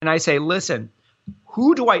and I say, listen,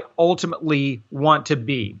 who do I ultimately want to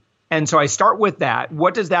be? And so I start with that.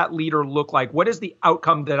 What does that leader look like? What is the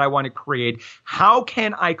outcome that I want to create? How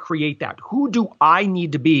can I create that? Who do I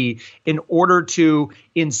need to be in order to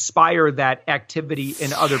inspire that activity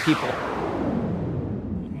in other people?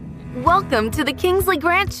 Welcome to the Kingsley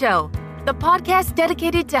Grant Show, the podcast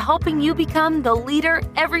dedicated to helping you become the leader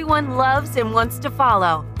everyone loves and wants to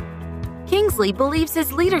follow. Kingsley believes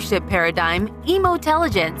his leadership paradigm,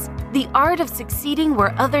 emotelligence, the art of succeeding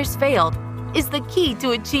where others failed, is the key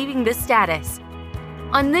to achieving this status.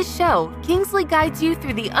 On this show, Kingsley guides you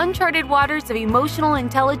through the uncharted waters of emotional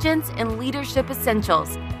intelligence and leadership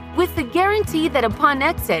essentials, with the guarantee that upon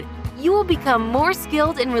exit, you will become more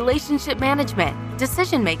skilled in relationship management,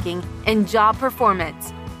 decision-making, and job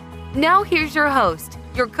performance. Now here's your host,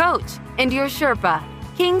 your coach, and your Sherpa,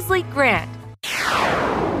 Kingsley Grant.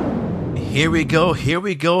 Here we go.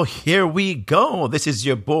 This is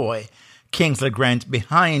your boy, Kingsley Grant,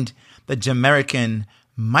 behind the Jamaican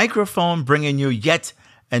microphone, bringing you yet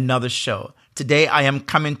another show. Today, I am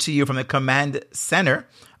coming to you from the command center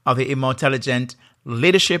of the Emotelligent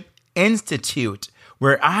Leadership Institute,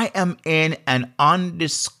 where I am in an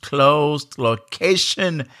undisclosed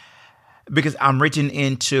location because I'm reaching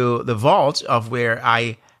into the vault of where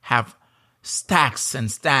I have stacks and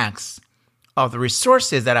stacks of the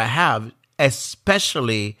resources that I have,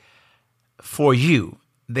 especially for you.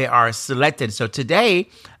 They are selected. So today,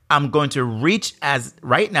 I'm going to reach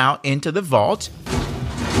right now into the vault.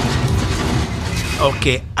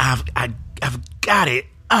 Okay, I've got it.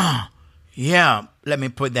 Yeah, let me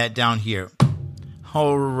put that down here.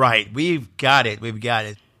 All right, we've got it.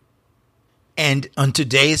 And on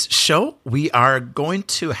today's show, we are going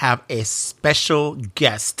to have a special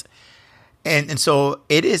guest. And so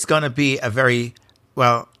it is going to be a very,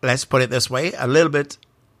 well, let's put it this way, a little bit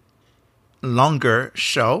longer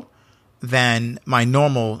show than my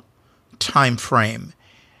normal time frame.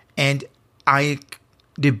 And I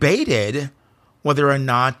debated whether or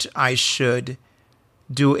not I should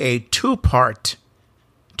do a two-part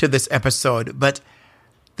to this episode, but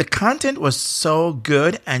the content was so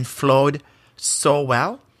good and flowed so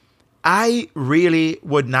well, I really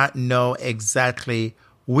would not know exactly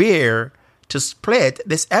where to split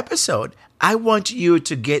this episode. I want you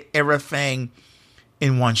to get everything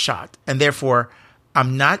in one shot, and therefore,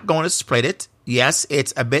 I'm not going to split it. Yes,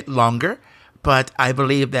 it's a bit longer, but I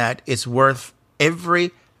believe that it's worth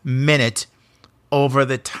every minute over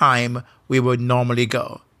the time we would normally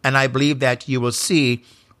go. And I believe that you will see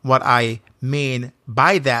what I mean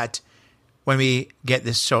by that when we get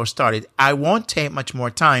this show started. I won't take much more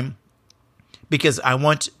time because I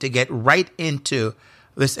want to get right into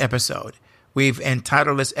this episode. We've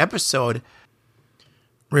entitled this episode,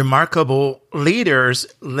 Remarkable Leaders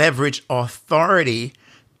Leverage Authority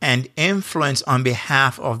and Influence on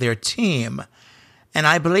Behalf of Their Team. And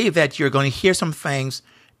I believe that you're going to hear some things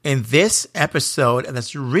in this episode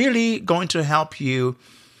that's really going to help you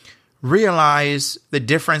realize the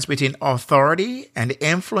difference between authority and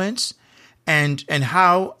influence and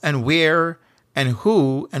how and where and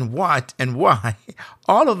who and what and why.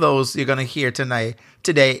 All of those you're going to hear today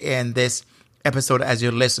in this episode as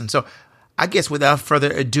you listen. So I guess without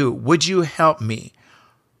further ado, would you help me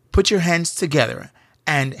put your hands together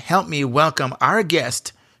and help me welcome our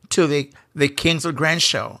guest to the Kingsley Grant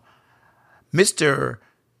Show, Mr.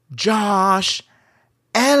 Josh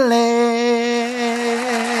Elledge.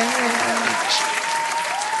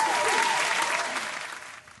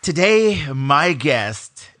 Today, my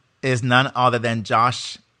guest is none other than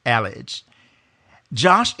Josh Elledge.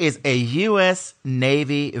 Josh is a U.S.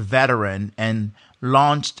 Navy veteran and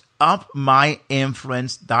launched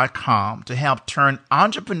UpMyInfluence.com to help turn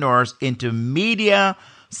entrepreneurs into media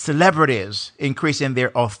celebrities, increasing their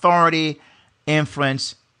authority,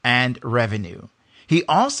 influence, and revenue. He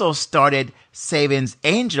also started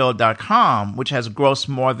SavingsAngel.com, which has grossed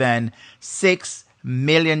more than $6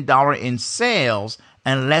 million in sales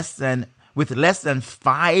and with less than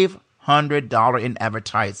 $500 in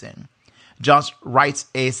advertising. Josh writes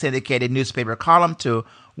a syndicated newspaper column to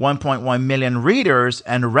 1.1 million readers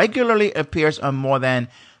and regularly appears on more than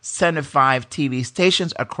 75 TV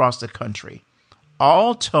stations across the country.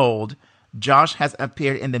 All told, Josh has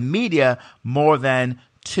appeared in the media more than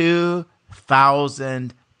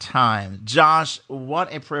 2,000 times. Josh,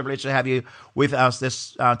 what a privilege to have you with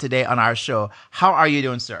us today on our show. How are you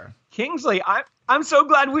doing, sir? Kingsley, I'm so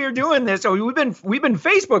glad we are doing this. So we've been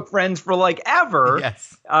Facebook friends for like ever.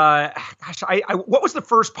 Yes. What was the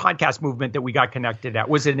first podcast movement that we got connected at?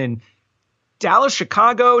 Was it in Dallas,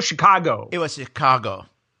 Chicago? It was Chicago.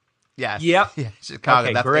 Yes. Yep. Yeah, Chicago.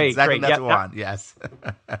 Okay, That's great, exactly great. that's Yeah, the one. Yes.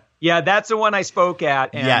 Yeah, that's the one I spoke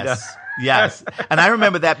at. And, Yes. Yes. And I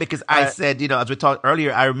remember that because I said, as we talked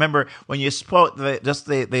earlier, I remember when you spoke, the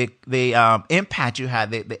impact you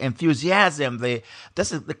had, the enthusiasm, the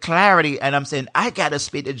clarity. And I'm saying, I got to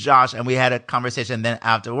speak to Josh. And we had a conversation then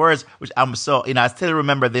afterwards, which I'm so, I still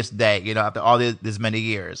remember this day, after all this many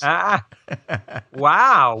years.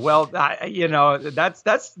 Wow. Well,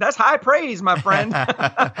 that's high praise, my friend.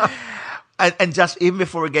 And just even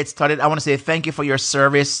before we get started, I want to say thank you for your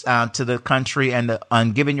service to the country and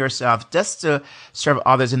on giving yourself just to serve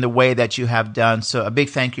others in the way that you have done. So a big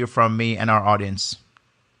thank you from me and our audience.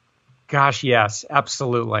 Gosh, yes,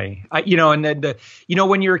 absolutely. And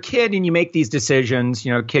when you're a kid and you make these decisions,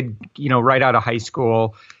 right out of high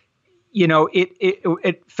school,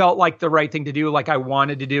 it felt like the right thing to do. Like I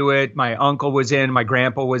wanted to do it. My uncle was in, my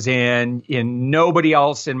grandpa was in, and nobody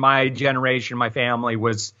else in my generation, my family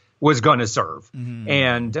was going to serve. Mm-hmm.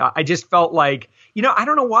 And I just felt like, I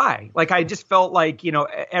don't know why. Like, I just felt like,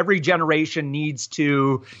 every generation needs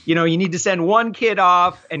to, you need to send one kid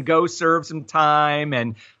off and go serve some time.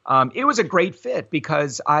 And it was a great fit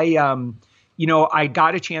because I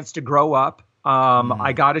got a chance to grow up.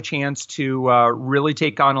 I got a chance to really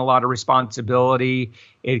take on a lot of responsibility.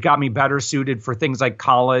 It got me better suited for things like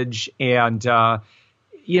college and,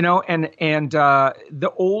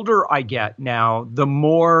 the older I get now, the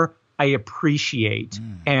more I appreciate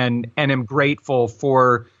and am grateful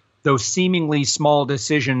for those seemingly small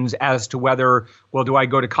decisions as to whether, do I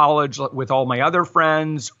go to college with all my other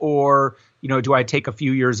friends or, do I take a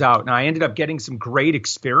few years out? And I ended up getting some great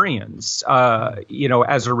experience,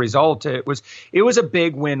 as a result. It was a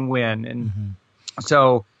big win-win. And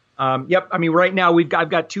so, yep. I mean, right now I've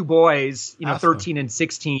got two boys, awesome. 13 and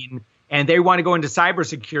 16. And they want to go into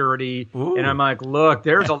cybersecurity, and I'm like, look,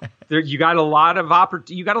 you got a lot of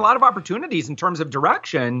opportunities in terms of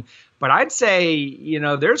direction, but I'd say,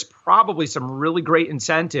 there's probably some really great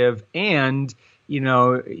incentive, and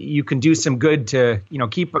you can do some good to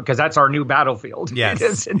keep, because that's our new battlefield. Yes,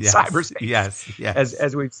 it is in cyberspace. Yes,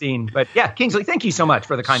 as we've seen. But yeah, Kingsley, thank you so much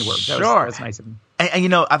for the kind words. That's nice of you.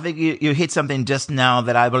 And I think you hit something just now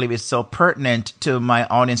that I believe is so pertinent to my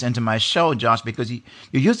audience and to my show, Josh, because you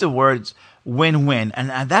use the words win-win.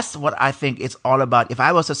 And that's what I think it's all about. If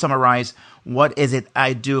I was to summarize what is it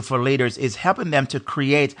I do for leaders, is helping them to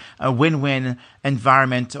create a win-win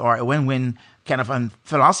environment or a win-win kind of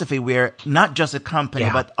philosophy where not just a company,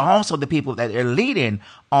 but also the people that they're leading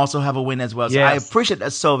also have a win as well. So yes. I appreciate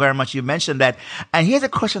that so very much. You mentioned that. And here's a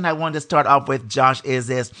question I wanted to start off with, Josh, is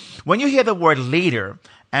this. When you hear the word leader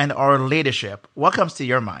and or leadership, what comes to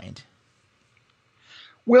your mind?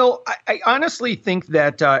 Well, I honestly think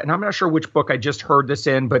that, and I'm not sure which book I just heard this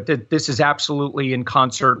in, but that this is absolutely in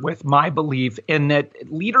concert with my belief in that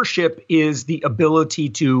leadership is the ability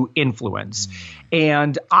to influence.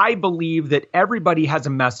 And I believe that everybody has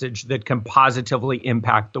a message that can positively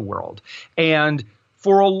impact the world. And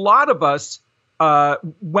for a lot of us,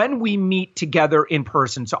 when we meet together in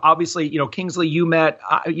person, so obviously, Kingsley, you met,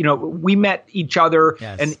 we met each other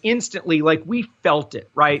and instantly, like, we felt it,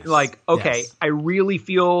 right? Yes. Like, okay, I really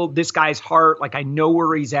feel this guy's heart. Like, I know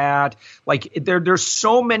where he's at. Like, there's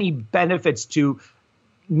so many benefits to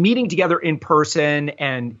meeting together in person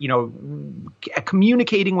and,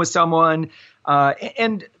 communicating with someone.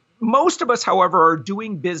 And most of us, however, are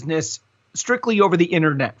doing business strictly over the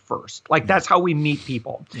internet first. Like that's how we meet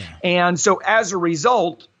people. Yeah. And so as a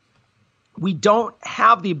result, we don't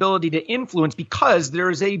have the ability to influence because there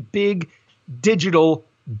is a big digital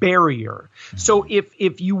barrier. So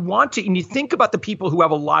if you want to, and you think about the people who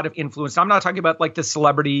have a lot of influence, I'm not talking about like the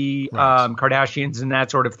celebrity Kardashians and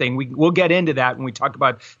that sort of thing. We'll get into that when we talk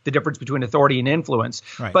about the difference between authority and influence.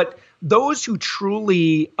 Right. But those who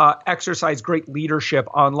truly exercise great leadership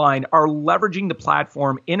online are leveraging the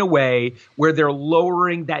platform in a way where they're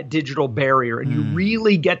lowering that digital barrier, and you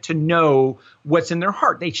really get to know what's in their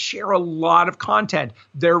heart. They share a lot of content.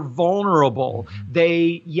 They're vulnerable.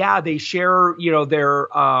 They share, their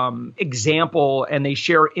example, and they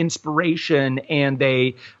share inspiration, and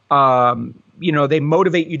they they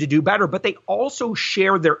motivate you to do better, but they also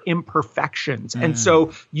share their imperfections. And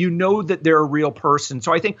so that they're a real person.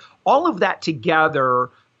 So I think all of that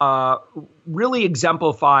together really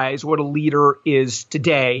exemplifies what a leader is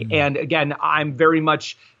today. And again, I'm very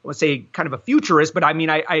much, I want to say kind of a futurist, but I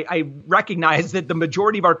mean, I recognize that the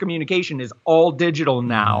majority of our communication is all digital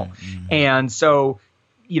now. And so,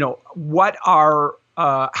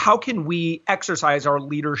 how can we exercise our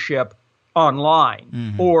leadership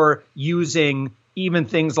online or using even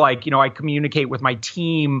things like, I communicate with my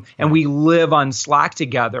team and we live on Slack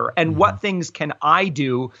together. And what things can I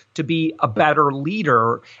do to be a better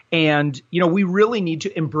leader? And, we really need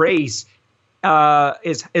to embrace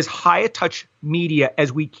as high a touch media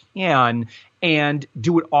as we can and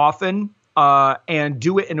do it often and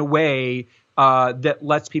do it in a way that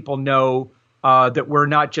lets people know that we're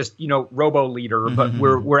not just, robo leader, but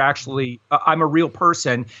we're actually, I'm a real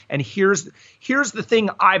person. And here's the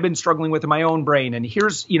thing I've been struggling with in my own brain. And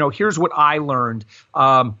here's what I learned.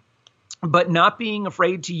 But not being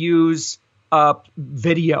afraid to use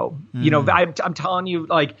video. I'm telling you,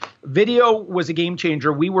 like, video was a game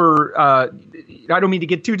changer. We were, I don't mean to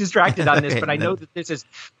get too distracted on this, but I know that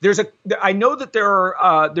I know that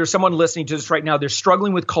there's someone listening to this right now. They're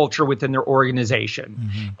struggling with culture within their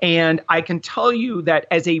organization. And I can tell you that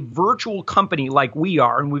as a virtual company like we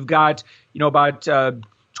are, and we've got, about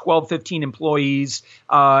 12, 15 employees.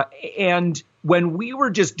 And when we were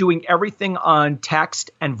just doing everything on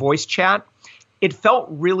text and voice chat, it felt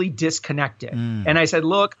really disconnected. And I said,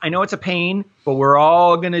 look, I know it's a pain, but we're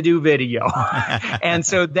all going to do video. And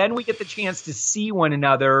so then we get the chance to see one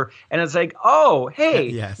another. And it's like, oh,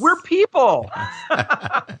 hey, we're people.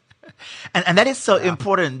 And that is so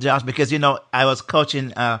important, Josh, because, I was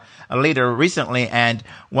coaching a leader recently, and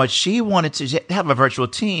what she wanted to have a virtual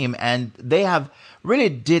team, and they have really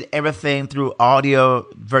did everything through audio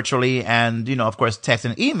virtually and, of course, text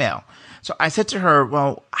and email. So I said to her,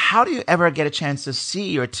 well, how do you ever get a chance to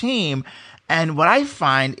see your team? And what I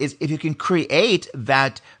find is if you can create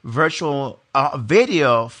that virtual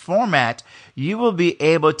video format, you will be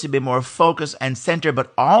able to be more focused and centered,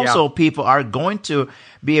 but also people are going to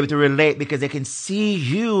be able to relate because they can see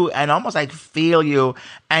you and almost like feel you.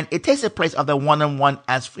 And it takes the place of the one-on-one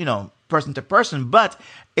as, person to person, but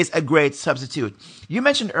it's a great substitute. You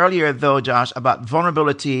mentioned earlier, though, Josh, about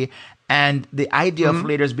vulnerability and the idea of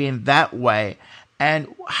leaders being that way,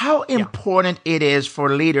 and how important it is for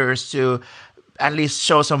leaders to at least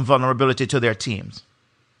show some vulnerability to their teams.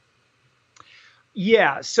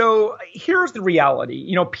 Yeah. So here's the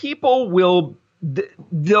reality. People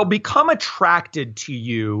they'll become attracted to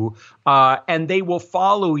you and they will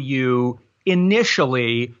follow you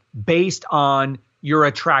initially based on your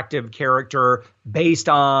attractive character, based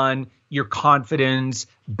on your confidence,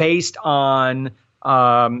 based on,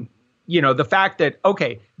 the fact that,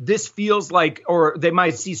 okay, this feels like, or they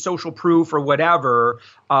might see social proof or whatever.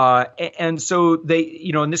 And so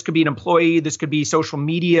they, and this could be an employee, this could be social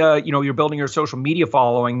media, you're building your social media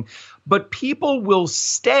following, but people will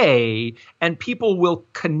stay and people will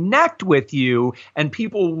connect with you and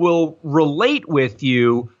people will relate with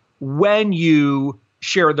you when you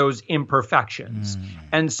share those imperfections.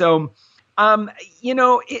 And so,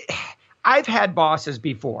 I've had bosses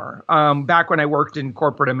before, back when I worked in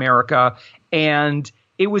corporate America, and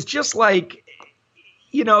it was just like,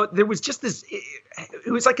 there was just this,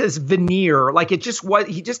 it was like this veneer, like it just was,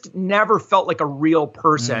 he just never felt like a real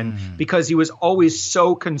person because he was always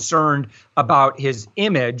so concerned about his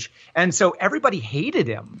image. And so everybody hated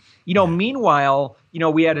him, meanwhile,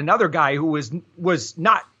 we had another guy who was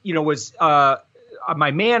not, was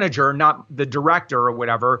my manager, not the director or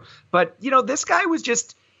whatever. But, this guy was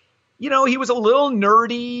just, he was a little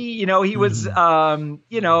nerdy, he was,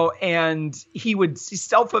 and he would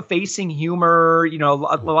self-effacing humor, a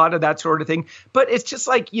lot of that sort of thing. But it's just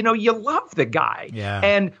like, you love the guy. Yeah.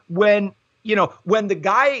 And when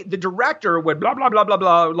the director would blah, blah, blah, blah,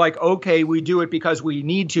 blah, like, okay, we do it because we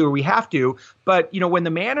need to or we have to. But, when the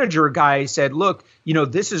manager guy said, look,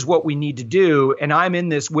 this is what we need to do, and I'm in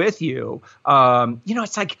this with you,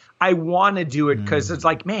 it's like, I want to do it because it's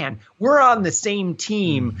like, man, we're on the same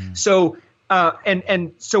team. So,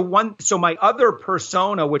 so my other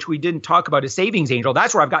persona, which we didn't talk about, is Savings Angel.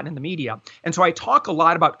 That's where I've gotten in the media. And so I talk a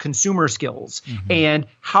lot about consumer skills and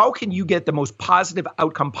how can you get the most positive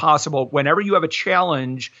outcome possible whenever you have a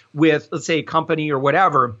challenge with, let's say, a company or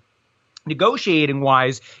whatever. Negotiating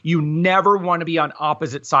wise, you never want to be on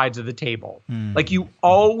opposite sides of the table. Like you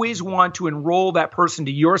always want to enroll that person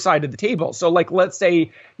to your side of the table. So like, let's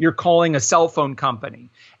say you're calling a cell phone company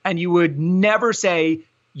and you would never say,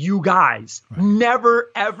 you guys,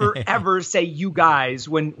 never, ever, ever say you guys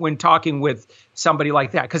when talking with somebody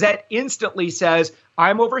like that. Because that instantly says,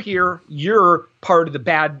 I'm over here, you're part of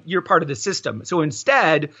the system. So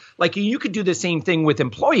instead, like you could do the same thing with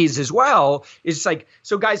employees as well. It's like,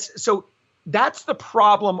 so guys, so that's the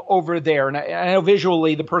problem over there. And I know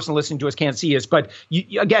visually the person listening to us can't see us, but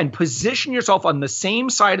you, again, position yourself on the same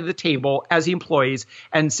side of the table as the employees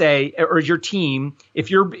and say, or your team, if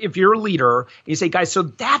you're a leader, you say, guys, so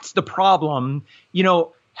that's the problem,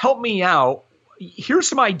 help me out. Here's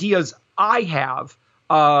some ideas I have,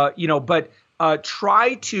 but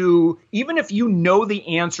try to, even if you know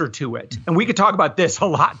the answer to it, and we could talk about this a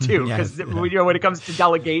lot too, because when it comes to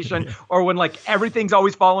delegation or when like everything's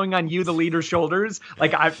always falling on you, the leader's shoulders,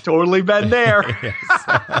 like I've totally been there.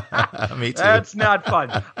 Me too. That's not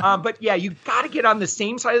fun. But yeah, you got to get on the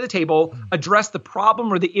same side of the table, address the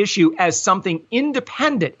problem or the issue as something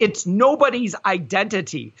independent. It's nobody's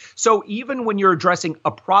identity. So even when you're addressing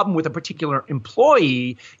a problem with a particular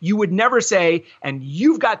employee, you would never say, and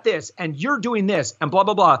you've got this, and you're doing this, and blah,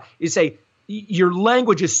 blah, blah. You say, your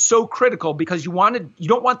language is so critical because you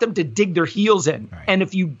don't want them to dig their heels in. Right. And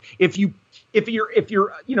if you're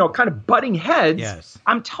kind of butting heads,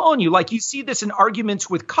 I'm telling you, like you see this in arguments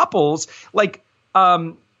with couples, like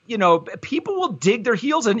people will dig their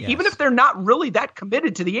heels in, even if they're not really that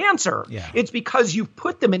committed to the answer. Yeah. It's because you've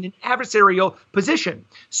put them in an adversarial position.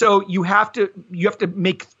 So you have to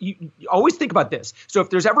always think about this. So if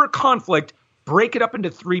there's ever a conflict, break it up into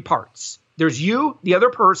 3 parts. There's you, the other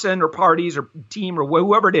person or parties or team or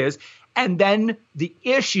whoever it is, and then the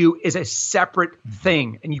issue is a separate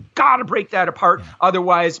thing. And you got to break that apart. Yeah.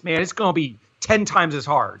 Otherwise, man, it's going to be 10 times as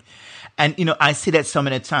hard. And, I see that so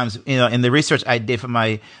many times, in the research I did for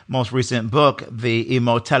my most recent book, The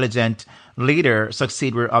Intelligent Leader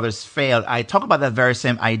Succeed Where Others Fail. I talk about that very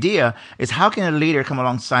same idea, is how can a leader come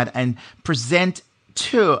alongside and present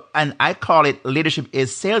and I call it leadership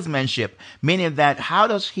is salesmanship, meaning that how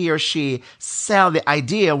does he or she sell the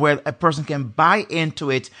idea where a person can buy into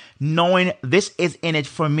it, knowing this is in it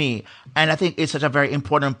for me. And I think it's such a very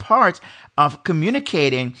important part of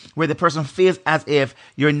communicating where the person feels as if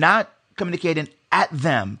you're not communicating at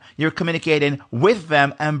them, you're communicating with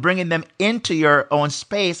them and bringing them into your own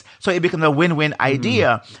space, so it becomes a win-win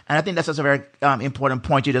idea. And I think that's just a very important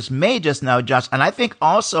point you just made just now, Josh. And I think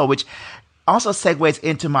also, which also segues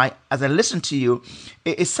into as I listen to you,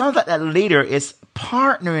 it sounds like that leader is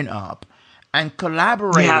partnering up and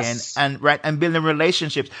collaborating and building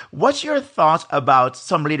relationships. What's your thoughts about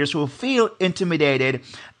some leaders who feel intimidated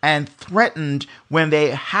and threatened when they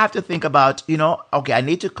have to think about, okay, I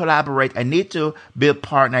need to collaborate, I need to build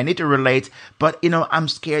partner, I need to relate, but, I'm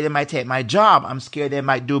scared they might take my job. I'm scared they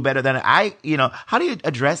might do better than how do you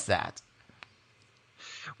address that?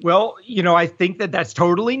 Well, I think that's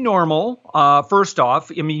totally normal. First off,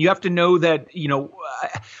 you have to know that,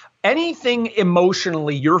 anything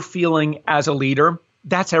emotionally you're feeling as a leader,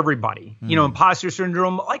 that's everybody. Imposter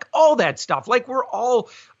syndrome, like all that stuff. Like we're all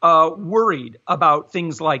worried about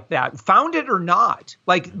things like that, founded or not.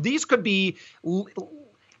 Like these could be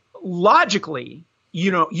logically,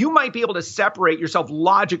 you might be able to separate yourself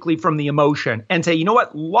logically from the emotion and say, you know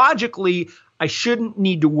what, logically, I shouldn't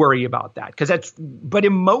need to worry about that but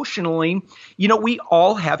emotionally, we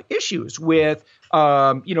all have issues with,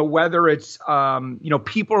 whether it's,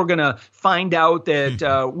 people are going to find out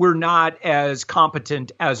that we're not as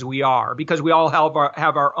competent as we are because we all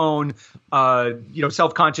have our own,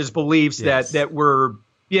 self-conscious beliefs that we're,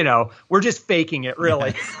 we're just faking it,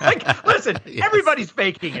 really. Like, listen, everybody's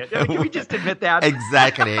faking it. Can we just admit that?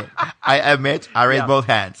 Exactly. I admit, I raise both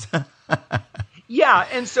hands. Yeah.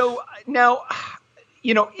 And so now,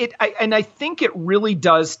 I think it really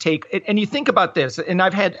does take it. And you think about this, and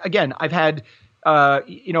I've had,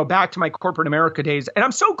 back to my corporate America days. And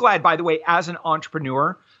I'm so glad, by the way, as an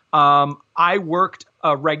entrepreneur, I worked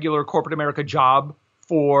a regular corporate America job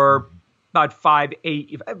for about 5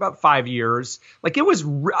 years. Like it was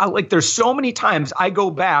like, there's so many times I go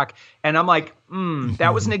back and I'm like,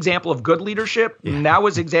 that was an example of good leadership. And that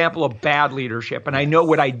was an example of bad leadership. And I know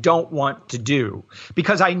what I don't want to do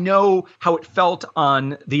because I know how it felt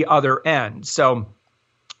on the other end. So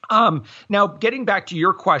now getting back to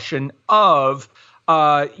your question of,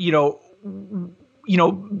 being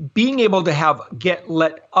able to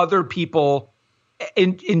let other people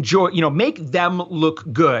enjoy, make them look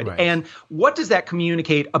good. Right. And what does that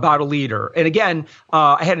communicate about a leader? And again,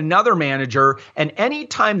 I had another manager, and any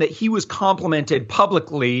time that he was complimented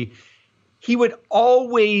publicly, he would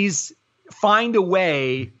always find a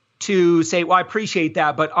way to say, well, I appreciate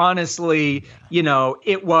that, but honestly,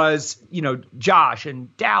 it was, Josh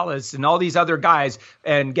and Dallas and all these other guys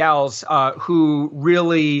and gals who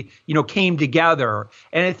really, came together.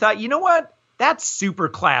 And I thought, you know what? That's super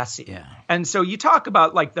classy. Yeah. And so you talk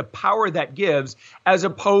about like the power that gives as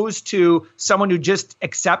opposed to someone who just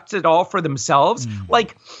accepts it all for themselves.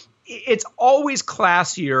 Like it's always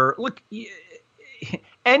classier. Look,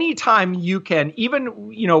 anytime you can, even,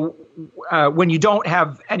 when you don't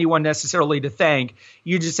have anyone necessarily to thank,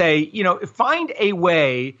 you just say, find a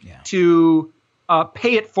way to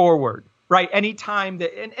pay it forward. right? Anytime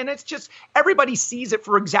that, and it's just, everybody sees it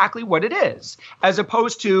for exactly what it is, as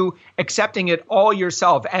opposed to accepting it all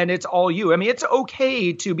yourself and it's all you. I mean, it's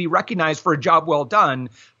okay to be recognized for a job well done,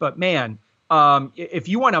 but man, if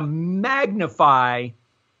you want to magnify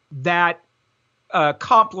that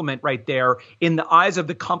compliment right there in the eyes of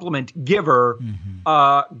the compliment giver,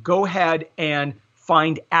 go ahead and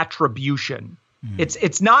find attribution.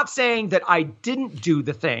 It's not saying that I didn't do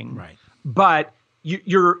the thing, right, but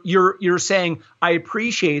you're saying I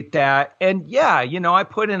appreciate that, and yeah, I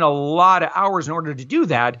put in a lot of hours in order to do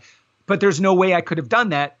that, but there's no way I could have done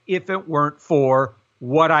that if it weren't for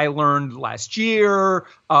what I learned last year.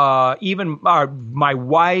 Even my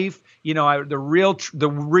wife, the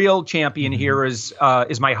real champion here is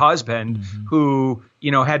my husband, who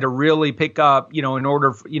had to really pick up, in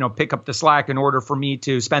order, pick up the slack in order for me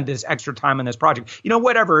to spend this extra time on this project.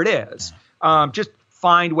 Whatever it is, just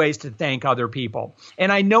find ways to thank other people.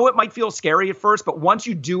 And I know it might feel scary at first, but once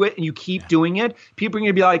you do it and you keep doing it, people are going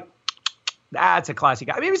to be like, that's a classic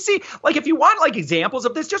guy. I mean, see, like, if you want like examples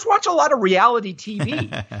of this, just watch a lot of reality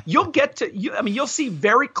TV. You'll see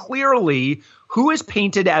very clearly who is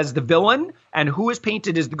painted as the villain and who is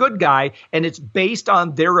painted as the good guy. And it's based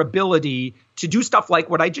on their ability to do stuff like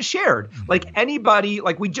what I just shared. Like anybody,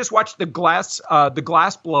 like we just watched the glass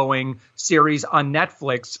blowing series on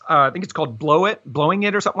Netflix. I think it's called Blowing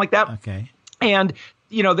It or something like that. Okay. And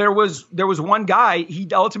there was one guy, he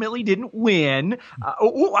ultimately didn't win.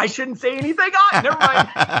 I shouldn't say anything. Never mind.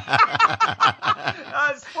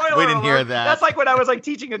 Spoiler We didn't alert. hear that. That's like when I was like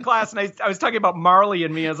teaching a class and I was talking about Marley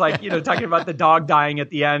and me. I was like, talking about the dog dying at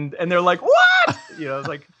the end. And they're like, what? I was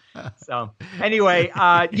like, so anyway,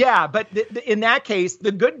 but in that case,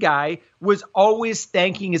 the good guy was always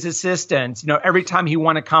thanking his assistants, every time he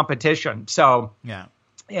won a competition. So yeah.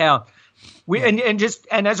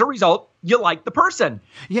 And as a result, you like the person.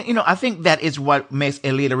 Yeah, I think that is what makes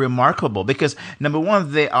a leader remarkable, because number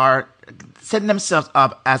one, they are setting themselves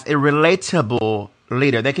up as a relatable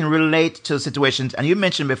leader. They can relate to situations. And you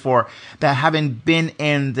mentioned before that having been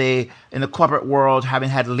in the corporate world, having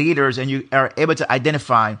had leaders, and you are able to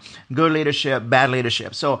identify good leadership, bad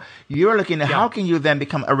leadership. So you're looking at how can you then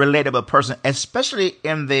become a relatable person, especially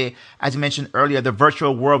in the, as you mentioned earlier, the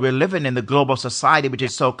virtual world we're living in, the global society, which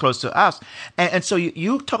is so close to us. And so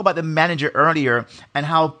you talk about the manager earlier and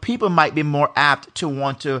how people might be more apt to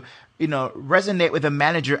want to resonate with a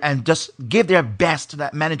manager and just give their best to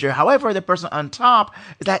that manager. However, the person on top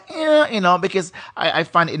is like, because I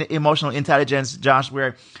find in emotional intelligence, Josh,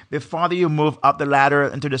 where the farther you move up the ladder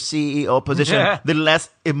into the CEO position, the less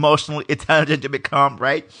emotionally intelligent you become,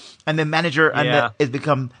 right? And the manager is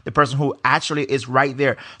become the person who actually is right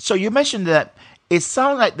there. So you mentioned that it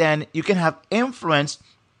sounds like then you can have influence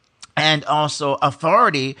and also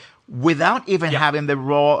authority without even having the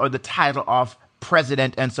role or the title of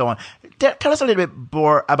president and so on. Tell us a little bit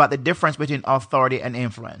more about the difference between authority and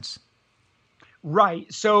influence.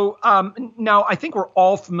 Right. So now I think we're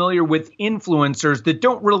all familiar with influencers that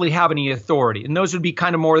don't really have any authority. And those would be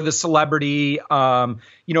kind of more the celebrity. Now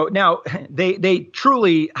they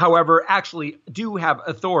truly, however, actually do have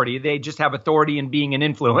authority. They just have authority in being an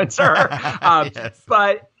influencer. Yes.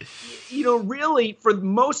 But, really for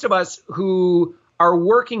most of us who are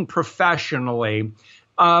working professionally,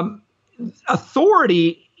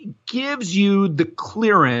 authority gives you the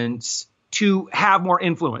clearance to have more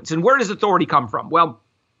influence. And where does authority come from? Well,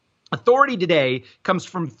 authority today comes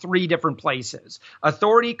from three different places.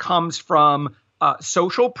 Authority comes from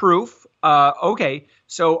social proof. Okay,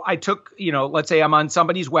 so I took, let's say I'm on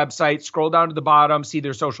somebody's website, scroll down to the bottom, see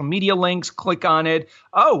their social media links, click on it.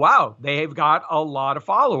 Oh, wow, they've got a lot of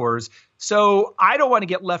followers. So I don't want to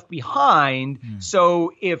get left behind.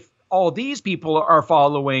 So if all these people are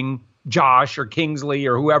following Josh or Kingsley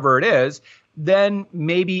or whoever it is, then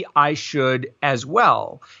maybe I should as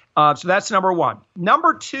well. So that's number one.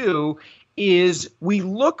 Number two is we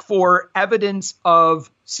look for evidence of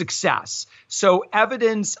success. So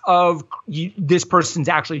evidence of this person's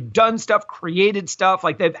actually done stuff, created stuff,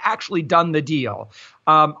 like they've actually done the deal.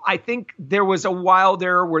 I think there was a while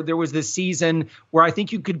there where there was this season where I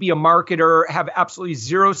think you could be a marketer, have absolutely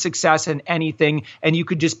zero success in anything, and you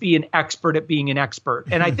could just be an expert at being an expert.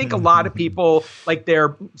 And I think a lot of people, like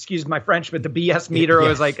their, excuse my French, but the BS meter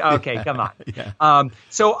was like, okay, come on.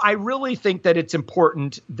 So I really think that it's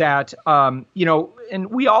important that, and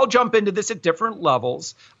we all jump into this at different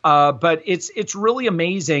levels, but it's really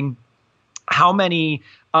amazing how many,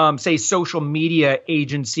 say, social media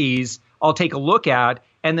agencies I'll take a look at,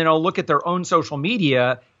 and then I'll look at their own social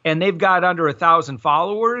media, and they've got under 1,000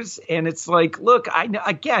 followers. And it's like, look,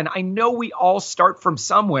 I know we all start from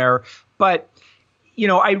somewhere, but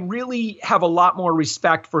I really have a lot more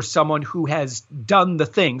respect for someone who has done the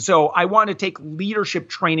thing. So I want to take leadership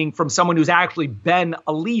training from someone who's actually been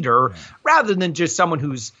a leader rather than just someone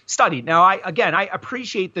who's studied. Now, I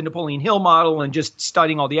appreciate the Napoleon Hill model and just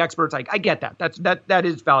studying all the experts. I get that. That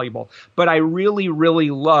is valuable. But I really, really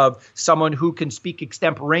love someone who can speak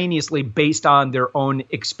extemporaneously based on their own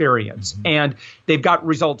experience. And they've got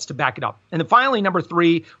results to back it up. And then finally, number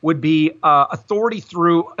 3 would be authority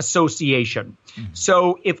through association.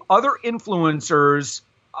 So if other influencers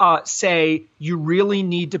say you really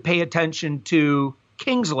need to pay attention to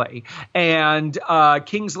Kingsley, and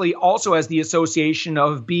Kingsley also has the association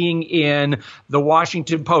of being in the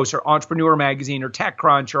Washington Post or Entrepreneur Magazine or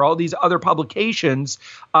TechCrunch or all these other publications,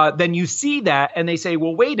 then you see that and they say,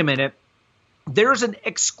 well, wait a minute, there's an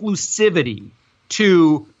exclusivity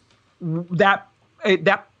to that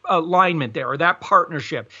alignment there or that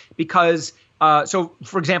partnership because so,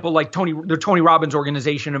 for example, like the Tony Robbins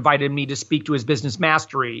organization invited me to speak to his business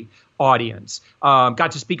mastery audience,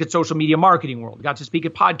 got to speak at Social Media Marketing World, got to speak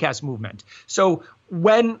at Podcast Movement. So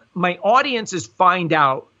when my audiences find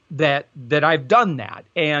out that I've done that,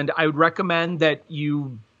 and I would recommend that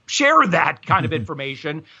you share that kind of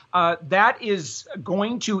information, that is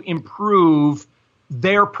going to improve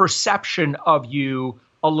their perception of you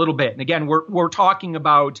a little bit. And again, we're talking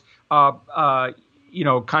about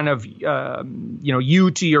you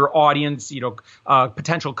to your audience,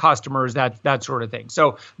 potential customers, that sort of thing.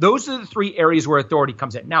 So those are the 3 areas where authority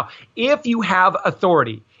comes in. Now, if you have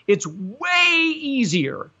authority, it's way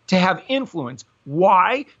easier to have influence.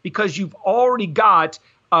 Why? Because you've already got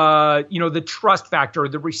the trust factor,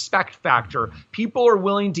 the respect factor. People are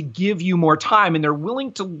willing to give you more time and they're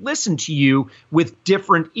willing to listen to you with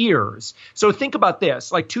different ears. So think about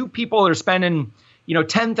this, like 2 people are spending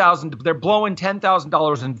they're blowing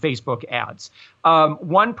 $10,000 in Facebook ads.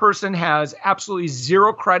 One person has absolutely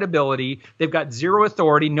zero credibility. They've got zero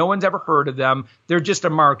authority. No one's ever heard of them. They're just a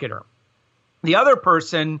marketer. The other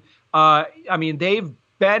person, they've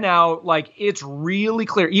been out, like it's really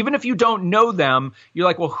clear. Even if you don't know them, you're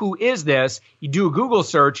like, well, who is this? You do a Google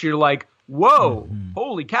search. You're like, whoa,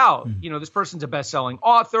 holy cow. This person's a best-selling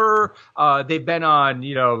author. They've been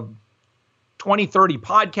on, 20, 30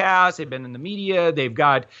 podcasts. They've been in the media. They've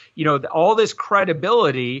got, all this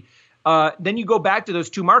credibility. Then you go back to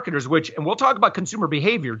those 2 marketers, and we'll talk about consumer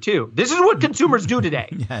behavior too. This is what consumers do today.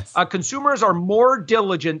 Yes. Consumers are more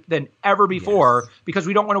diligent than ever before because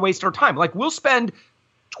we don't want to waste our time. Like we'll spend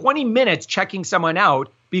 20 minutes checking someone out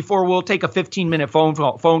before we'll take a 15-minute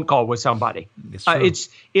phone call with somebody.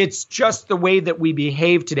 It's just the way that we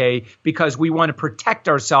behave today because we want to protect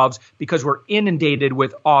ourselves because we're inundated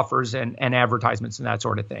with offers and advertisements and that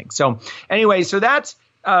sort of thing. So anyway, so that's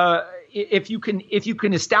if you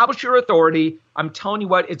can establish your authority, I'm telling you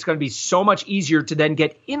what, it's going to be so much easier to then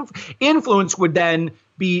get influence would then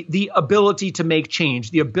be the ability to make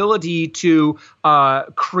change, the ability to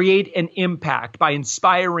create an impact by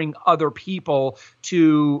inspiring other people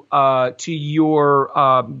to your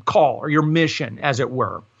call or your mission, as it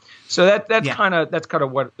were. So that's kind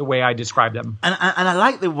of what the way I describe them. And I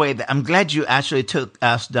like the way that I'm glad you actually took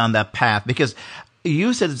us down that path because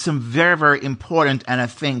you said some very, very important and I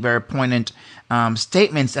think very poignant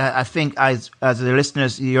statements. I think as the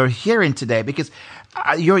listeners you're hearing today, because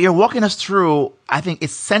you're walking us through, I think,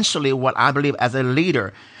 essentially what I believe as a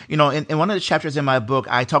leader. In one of the chapters in my book,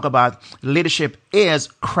 I talk about leadership is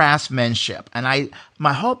craftsmanship. And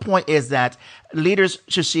my whole point is that leaders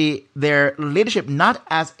should see their leadership not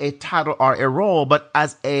as a title or a role, but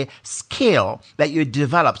as a skill that you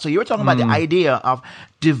develop. So you were talking about the idea of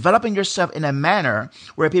developing yourself in a manner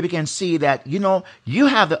where people can see that, you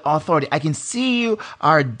have the authority. I can see you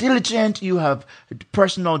are diligent. You have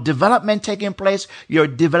personal development taking place. You're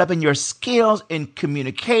developing your skills in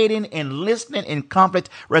communicating, in listening, in conflict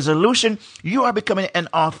resolution. You are becoming an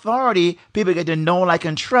authority. People get to know, like,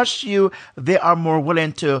 and trust you. They are more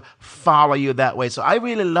willing to follow you that way. So I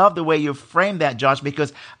really love the way you frame that, Josh,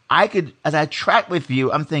 because I could, as I track with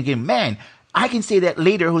you, I'm thinking, man, I can see that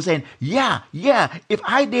leader who's saying, yeah, if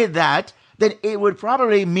I did that, then it would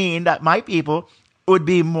probably mean that my people would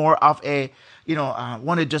be more of a,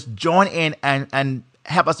 want to just join in and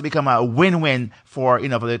help us to become a win-win for,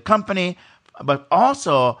 for the company, but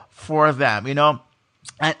also for them,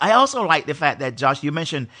 And I also like the fact that, Josh, you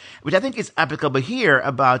mentioned, which I think is applicable here,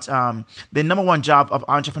 about the number one job of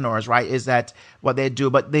entrepreneurs, right, is that what they do.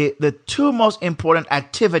 But the 2 most important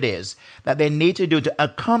activities that they need to do to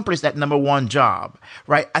accomplish that number one job,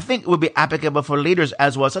 right, I think would be applicable for leaders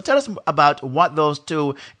as well. So tell us about what those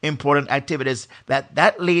 2 important activities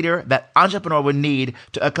that leader, that entrepreneur would need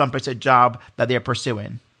to accomplish a job that they're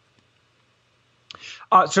pursuing.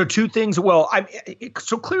 So two things. Well,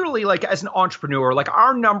 so clearly, like as an entrepreneur, like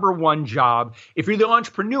our number one job, if you're the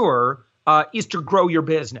entrepreneur, is to grow your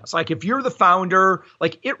business. Like if you're the founder,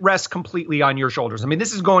 like it rests completely on your shoulders. I mean,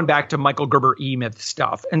 this is going back to Michael Gerber E-Myth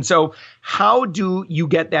stuff. And so how do you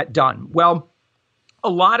get that done? Well, a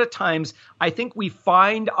lot of times I think we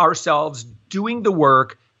find ourselves doing the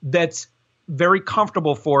work that's very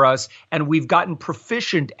comfortable for us and we've gotten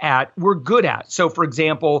proficient at, we're good at. So for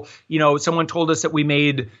example, someone told us that we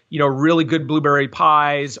made, really good blueberry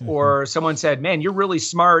pies, or someone said, man, you're really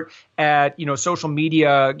smart at, social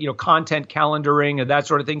media, content calendaring and that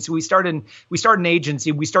sort of thing. So we start an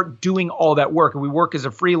agency, we start doing all that work, and we work as a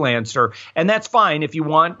freelancer, and that's fine. If you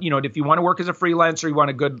want, if you want to work as a freelancer, you want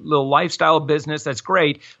a good little lifestyle business, that's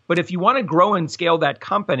great. But if you want to grow and scale that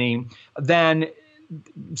company, then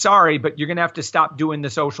sorry, but you're going to have to stop doing the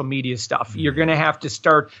social media stuff. You're going to have to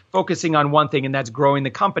start focusing on one thing, and that's growing the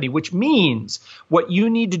company, which means what you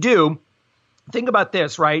need to do. Think about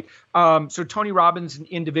this, right? So Tony Robbins, an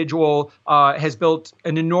individual, has built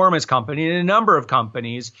an enormous company and a number of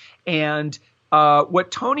companies. And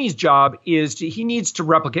what Tony's job is, he needs to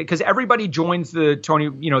replicate, because everybody joins the Tony,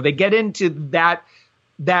 they get into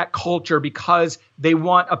that culture because they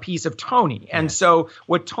want a piece of Tony. And so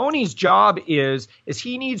what Tony's job is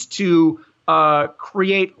he needs to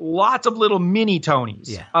create lots of little mini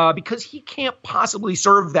Tonys because he can't possibly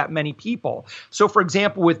serve that many people. So for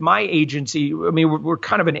example, with my agency, I mean, we're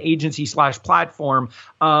kind of an agency / platform,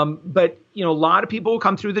 but a lot of people will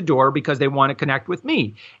come through the door because they want to connect with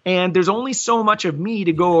me. And there's only so much of me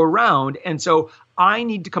to go around. And so I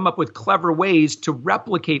need to come up with clever ways to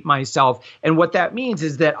replicate myself. And what that means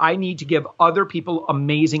is that I need to give other people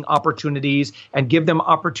amazing opportunities and give them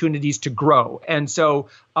opportunities to grow. And so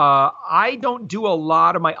I don't do a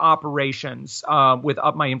lot of my operations with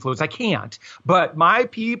Up My Influence. I can't. But my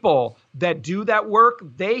people that do that work,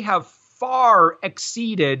 they have far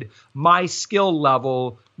exceeded my skill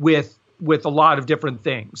level with a lot of different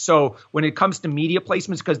things. So when it comes to media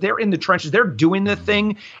placements, because they're in the trenches, they're doing the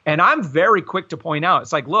thing. And I'm very quick to point out,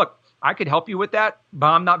 it's like, look, I could help you with that, but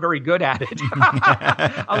I'm not very good at it.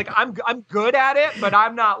 I'm good at it, but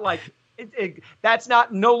I'm not like, that's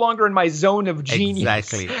no longer in my zone of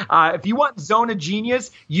genius. Exactly. If you want zone of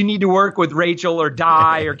genius, you need to work with Rachel or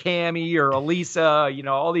Di or Cami or Elisa,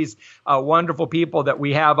 all these wonderful people that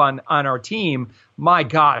we have on our team. My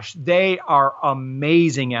gosh, they are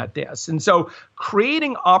amazing at this. And so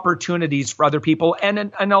creating opportunities for other people.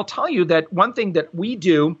 And I'll tell you that one thing that we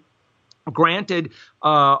do, granted,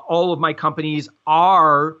 all of my companies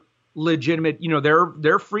are legitimate,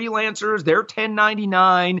 they're freelancers, they're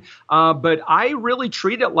 1099, but I really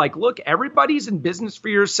treat it like, look, everybody's in business for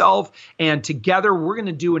yourself, and together we're going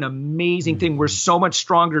to do an amazing thing. We're so much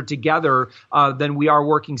stronger together than we are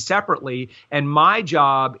working separately. And my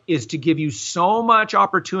job is to give you so much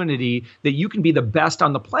opportunity that you can be the best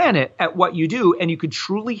on the planet at what you do, and you could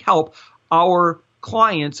truly help our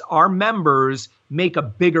clients, our members, make a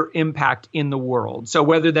bigger impact in the world. So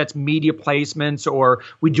whether that's media placements, or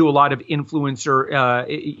we do a lot of influencer,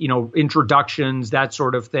 introductions, that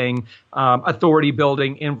sort of thing, authority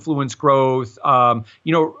building, influence growth,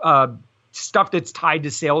 stuff that's tied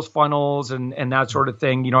to sales funnels and that sort of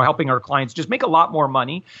thing, helping our clients just make a lot more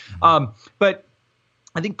money. But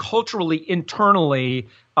I think culturally, internally,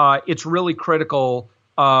 it's really critical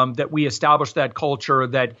that we establish that culture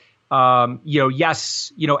that,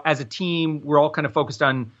 yes, as a team, we're all kind of focused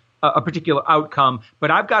on a particular outcome,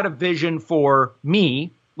 but I've got a vision for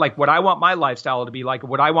me, like what I want my lifestyle to be like,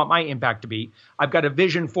 what I want my impact to be. I've got a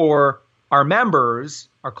vision for our members,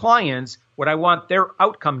 our clients, what I want their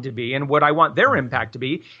outcome to be and what I want their impact to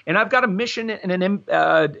be. And I've got a mission and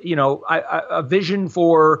a vision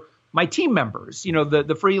for my team members,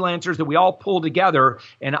 the freelancers that we all pull together.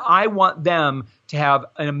 And I want them to have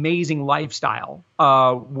an amazing lifestyle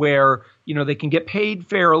where, they can get paid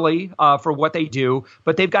fairly for what they do,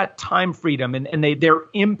 but they've got time freedom and their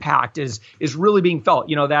impact is really being felt,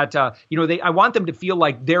 I want them to feel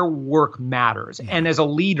like their work matters. Yeah. And as a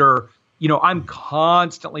leader, I'm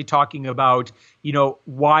constantly talking about,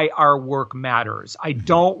 why our work matters. I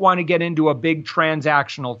don't want to get into a big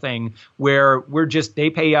transactional thing where they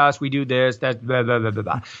pay us, we do this, that, blah, blah, blah, blah,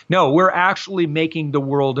 blah. No, we're actually making the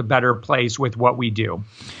world a better place with what we do.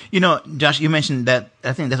 Josh, you mentioned that,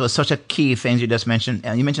 I think that was such a key thing you just mentioned.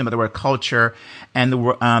 You mentioned about the word culture and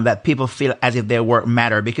that people feel as if their work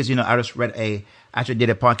matter, because, I just read actually did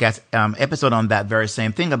a podcast episode on that very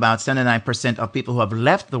same thing about 79% of people who have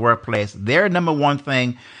left the workplace. Their number one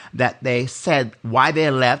thing that they said why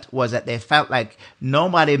they left was that they felt like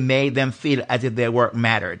nobody made them feel as if their work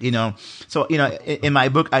mattered, So, in my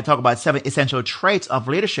book, I talk about 7 essential traits of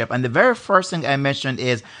leadership. And the very first thing I mentioned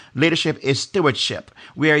is leadership is stewardship,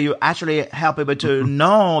 where you actually help people to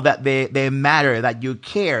know that they matter, that you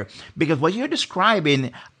care. Because what you're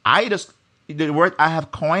describing, the word I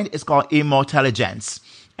have coined is called emotelligence.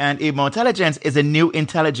 And emotelligence is a new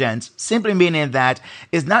intelligence, simply meaning that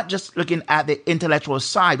it's not just looking at the intellectual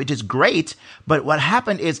side, which is great, but what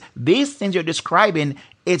happened is these things you're describing,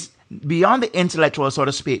 it's beyond the intellectual, so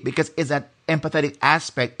to speak, because it's that empathetic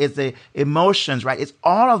aspect, it's the emotions, right? It's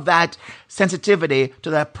all of that sensitivity to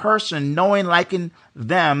that person, knowing, liking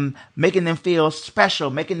them, making them feel special,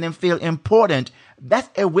 making them feel important. That's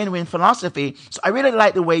a win-win philosophy. So I really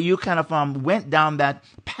like the way you kind of went down that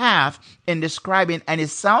path in describing, and it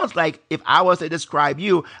sounds like if I was to describe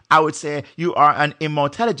you, I would say you are an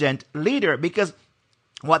emotelligent leader, because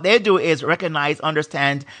what they do is recognize,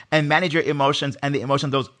 understand, and manage your emotions and the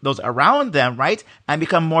emotions of those around them, right? And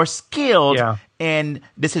become more skilled in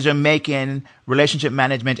decision-making, relationship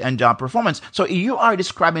management, and job performance. So you are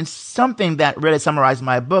describing something that really summarized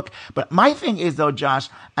my book. But my thing is, though, Josh,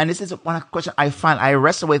 and this is one question I find I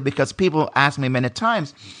wrestle with because people ask me many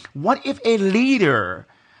times, what if a leader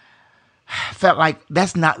felt like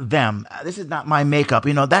that's not them? This is not my makeup.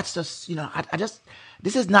 That's just,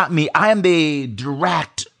 this is not me. I am the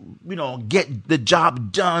direct, get the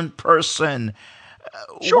job done person.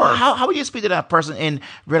 Sure. How would you speak to that person in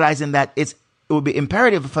realizing that it would be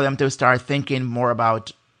imperative for them to start thinking more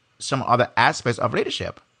about some other aspects of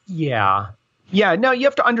leadership? Yeah. No, you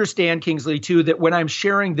have to understand, Kingsley, too, that when I'm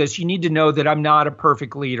sharing this, you need to know that I'm not a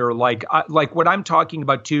perfect leader. Like what I'm talking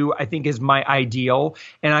about, too, I think is my ideal.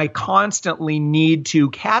 And I constantly need to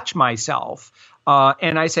catch myself.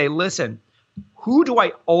 And I say, listen, who do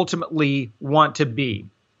I ultimately want to be?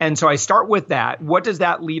 And so I start with that. What does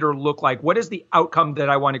that leader look like? What is the outcome that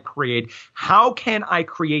I want to create? How can I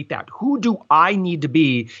create that? Who do I need to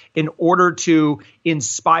be in order to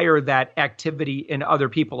inspire that activity in other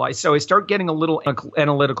people? So I start getting a little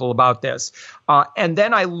analytical about this. And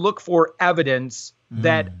then I look for evidence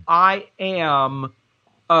that I am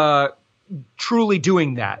truly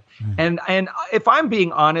doing that. And if I'm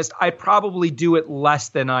being honest, I probably do it less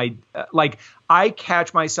than I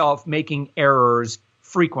catch myself making errors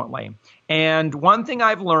frequently. And one thing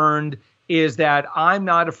I've learned is that I'm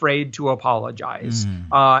not afraid to apologize.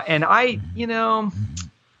 And I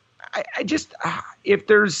just, if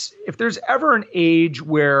there's ever an age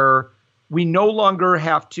where we no longer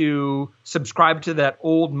have to subscribe to that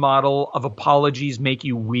old model of apologies make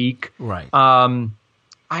you weak. Right.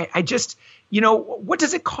 I just, what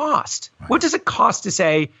does it cost? Right. What does it cost to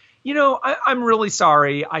say, I'm really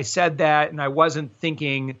sorry I said that and I wasn't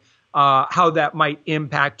thinking how that might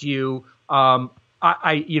impact you. My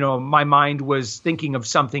mind was thinking of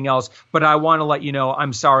something else, but I want to let you know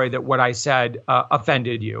I'm sorry that what I said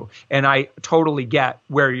offended you. And I totally get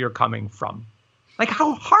where you're coming from. Like,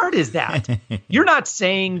 how hard is that? You're not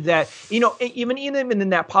saying that, even in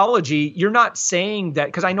that apology, you're not saying that,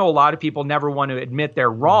 because I know a lot of people never want to admit they're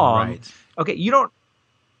wrong. Right. Okay,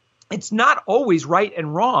 it's not always right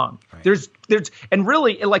and wrong. Right. And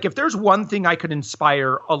really, like, if there's one thing I could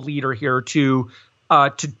inspire a leader here to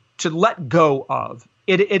let go of,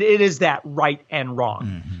 it is that right and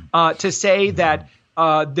wrong. To say that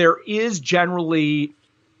there is generally,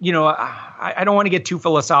 I don't want to get too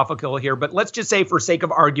philosophical here, but let's just say, for sake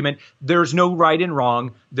of argument, there's no right and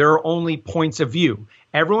wrong. There are only points of view.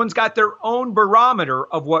 Everyone's got their own barometer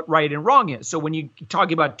of what right and wrong is. So when you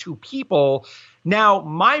talk about two people, now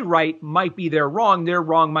my right might be their wrong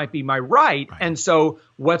might be my right. And so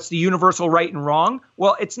what's the universal right and wrong?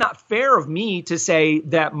 Well, it's not fair of me to say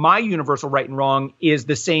that my universal right and wrong is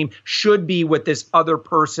the same, should be what this other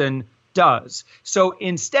person does. So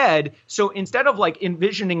instead of like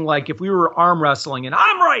envisioning, like if we were arm wrestling and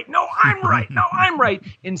I'm right, no, I'm right, no, I'm right.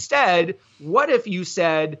 Instead, what if you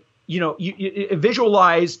said, you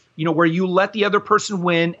visualize, where you let the other person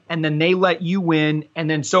win and then they let you win and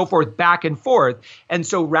then so forth, back and forth. And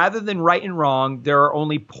so rather than right and wrong, there are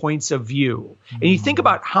only points of view. And you think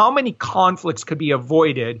about how many conflicts could be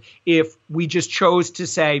avoided if we just chose to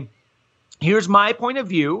say, here's my point of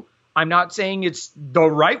view. I'm not saying it's the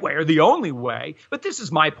right way or the only way, but this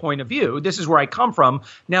is my point of view. This is where I come from.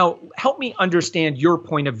 Now, help me understand your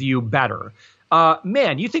point of view better.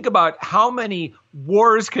 man, you think about how many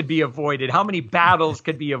wars could be avoided, how many battles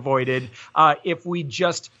could be avoided if we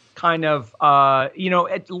just kind of,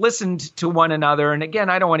 listened to one another. And again,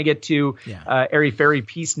 I don't want to get too airy-fairy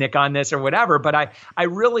peacenik on this or whatever, but I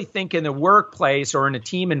really think in the workplace or in a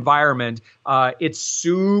team environment, it's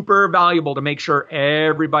super valuable to make sure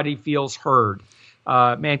everybody feels heard.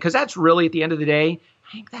 Because that's really, at the end of the day,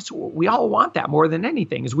 I think that's what we all want, that more than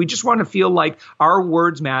anything, is we just want to feel like our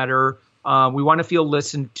words matter. We want to feel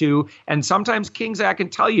listened to. And sometimes, Kingsley, I can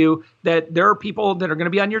tell you that there are people that are going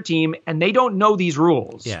to be on your team and they don't know these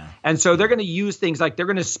rules. Yeah. And so they're going to use things like they're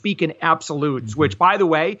going to speak in absolutes, which, by the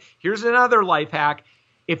way, here's another life hack.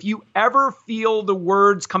 If you ever feel the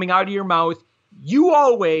words coming out of your mouth, you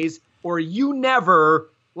always or you never,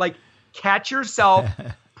 catch yourself.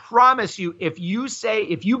 Promise you, if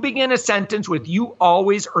you begin a sentence with you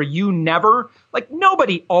always or you never,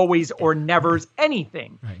 nobody always or nevers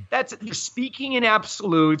anything. Right. You're speaking in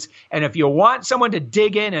absolutes. And if you want someone to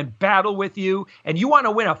dig in and battle with you and you want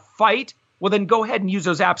to win a fight, well, then go ahead and use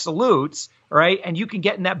those absolutes. Right. And you can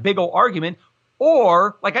get in that big old argument.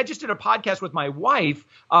 Or I just did a podcast with my wife.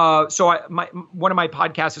 One of my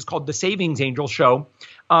podcasts is called The Savings Angel Show.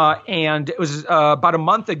 And it was about a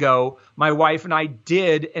month ago, my wife and I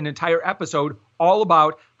did an entire episode all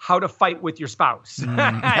about how to fight with your spouse and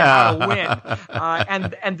how to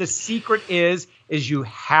win. And the secret is you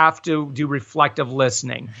have to do reflective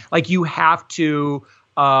listening. You have to,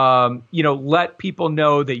 let people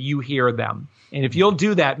know that you hear them. And if you'll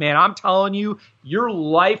do that, man, I'm telling you, your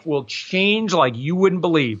life will change like you wouldn't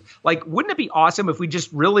believe. Wouldn't it be awesome if we just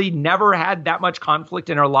really never had that much conflict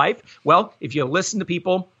in our life? Well, if you listen to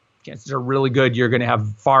people, chances are really good you're going to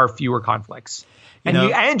have far fewer conflicts. And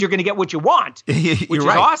you're going to get what you want, which is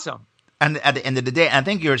awesome. And at the end of the day, I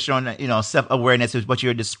think you're showing, self-awareness is what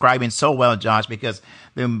you're describing so well, Josh, because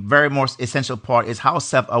the very most essential part is how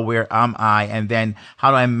self-aware am I? And then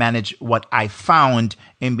how do I manage what I found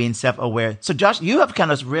in being self-aware? So, Josh, you have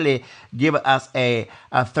kind of really given us a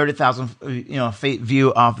 30,000, feet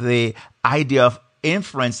view of the idea of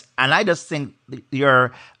influence. And I just think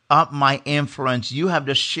you're up my influence. You have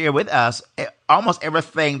to share with us almost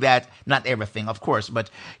everything that, not everything, of course, but,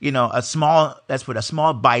 let's put a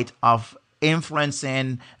small bite of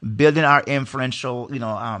influencing, building our influential,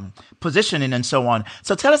 positioning and so on.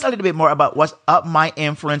 So tell us a little bit more about what Up My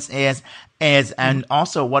Influence is, and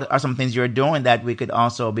also what are some things you're doing that we could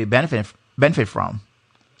also be benefit from.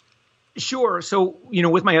 Sure. So,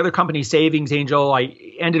 with my other company, Savings Angel, I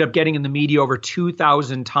ended up getting in the media over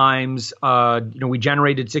 2,000 times. We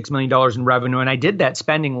generated $6 million in revenue, and I did that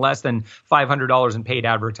spending less than $500 in paid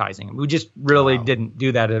advertising. We just really didn't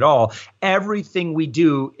do that at all. Everything we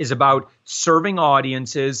do is about serving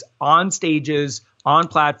audiences on stages, on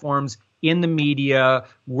platforms, in the media,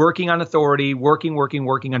 working on authority, working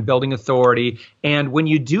on building authority. And when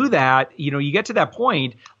you do that, you get to that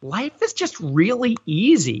point, life is just really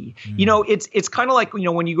easy. It's kind of like,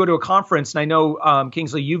 when you go to a conference, and I know,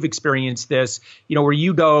 Kingsley, you've experienced this, where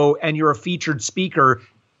you go and you're a featured speaker,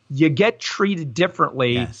 you get treated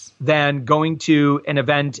differently than going to an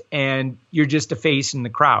event and you're just a face in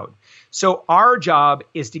the crowd. So our job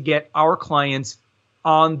is to get our clients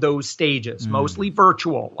on those stages, mostly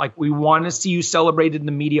virtual. We want to see you celebrated in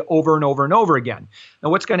the media over and over and over again. Now,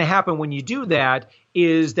 what's going to happen when you do that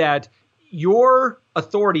is that your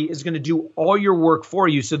authority is going to do all your work for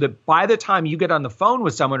you, so that by the time you get on the phone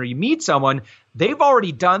with someone or you meet someone, they've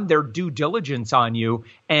already done their due diligence on you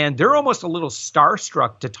and they're almost a little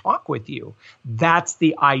starstruck to talk with you. That's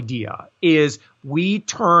the idea, is we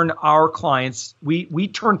turn our clients, we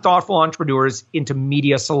turn thoughtful entrepreneurs into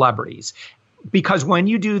media celebrities. Because when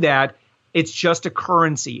you do that, it's just a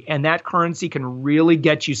currency, and that currency can really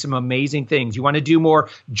get you some amazing things. You want to do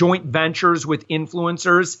more joint ventures with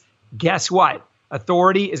influencers? Guess what?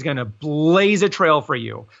 Authority is going to blaze a trail for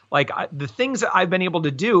you. The things that I've been able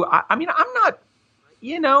to do, I'm not,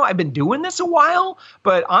 I've been doing this a while,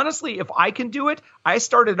 but honestly, if I can do it, I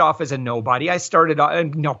started off as a nobody.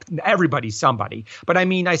 Everybody's somebody, but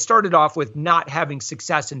I started off with not having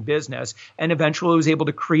success in business, and eventually was able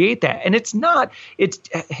to create that. And it's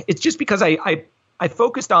just because I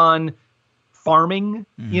focused on farming,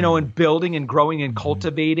 and building and growing and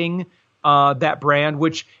cultivating that brand,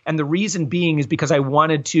 and the reason being is because I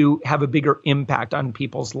wanted to have a bigger impact on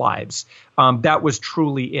people's lives. That was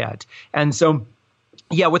truly it. And so,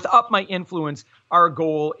 with Up My Influence, our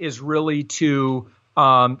goal is really to,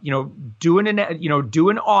 do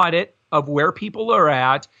an audit of where people are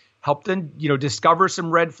at, help them, discover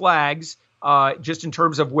some red flags, just in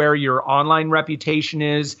terms of where your online reputation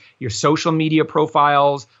is, your social media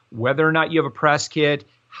profiles, whether or not you have a press kit,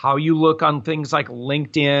 how you look on things like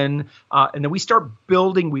LinkedIn. And then we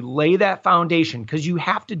lay that foundation because you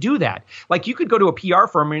have to do that. Like you could go to a PR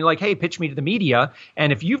firm and you're like, hey, pitch me to the media.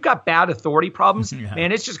 And if you've got bad authority problems,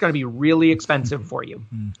 man, it's just going to be really expensive for you.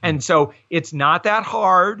 And so it's not that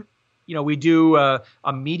hard. We do a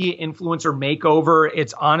media influencer makeover.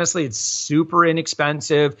 It's super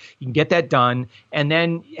inexpensive. You can get that done. And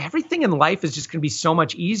then everything in life is just going to be so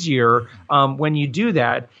much easier when you do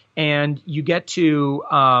that. And you get to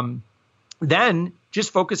then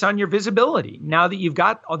just focus on your visibility now that you've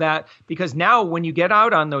got all that, because now when you get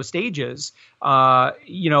out on those stages,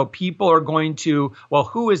 people are going to, well,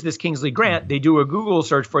 who is this Kingsley Grant? They do a Google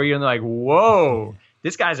search for you and they're like, whoa.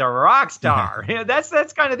 This guy's a rock star.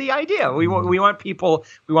 That's kind of the idea. We want people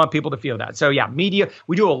to feel that. So yeah, media.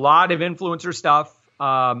 We do a lot of influencer stuff.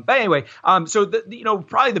 But anyway, so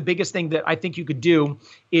probably the biggest thing that I think you could do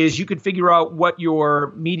is you could figure out what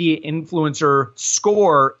your media influencer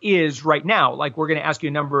score is right now. Like we're going to ask you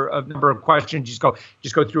a number of questions. Just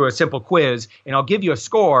go through a simple quiz, and I'll give you a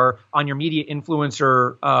score on your media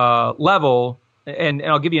influencer level. And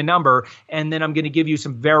I'll give you a number, and then I'm going to give you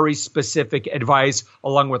some very specific advice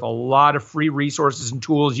along with a lot of free resources and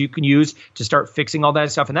tools you can use to start fixing all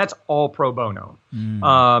that stuff. And that's all pro bono.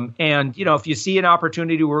 And, if you see an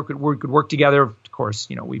opportunity where we could work together, of course,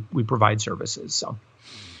 we provide services. So,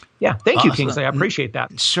 yeah, thank you, Kingsley. I appreciate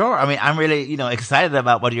that. Sure. I mean, I'm really, excited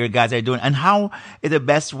about what your guys are doing. And how is the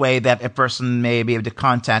best way that a person may be able to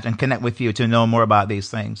contact and connect with you to know more about these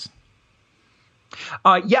things?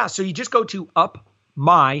 So you just go to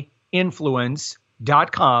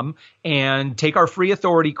upmyinfluence.com and take our free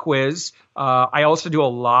authority quiz. I also do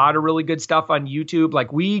a lot of really good stuff on YouTube.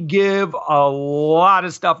 Like we give a lot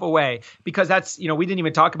of stuff away because that's, we didn't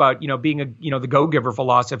even talk about, being the go-giver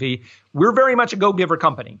philosophy. We're very much a go-giver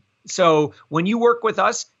company. So when you work with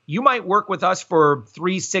us, you might work with us for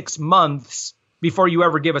 3-6 months before you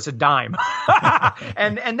ever give us a dime.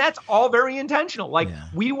 and that's all very intentional. Like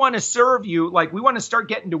we want to serve you, like we want to start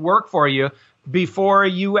getting to work for you before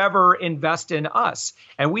you ever invest in us.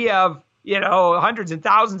 And we have, hundreds and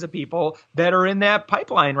thousands of people that are in that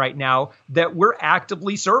pipeline right now that we're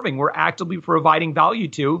actively serving. We're actively providing value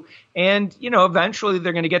to. And, eventually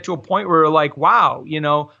they're going to get to a point where we're like, wow,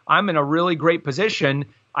 I'm in a really great position.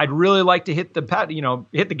 I'd really like to hit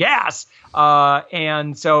the gas.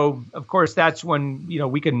 And so, of course, that's when,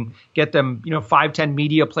 we can get them, 5-10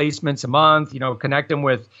 media placements a month, connect them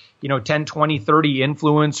with, 10, 20, 30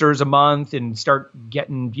 influencers a month and start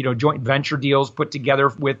getting, joint venture deals put together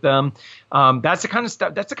with them. That's the kind of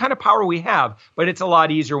stuff, that's the kind of power we have. But it's a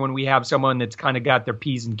lot easier when we have someone that's kind of got their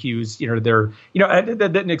P's and Q's, their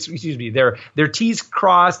T's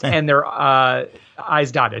crossed and their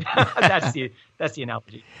I's dotted. That's the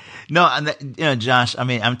analogy. No, and Josh, I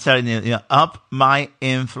mean, I'm telling you,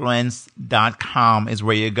 upmyinfluence.com is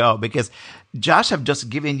where you go, because Josh have just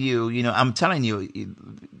given you, I'm telling you,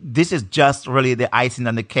 this is just really the icing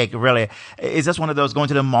on the cake, really. It's just one of those going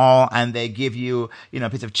to the mall and they give you, a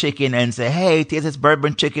piece of chicken and say, hey, taste this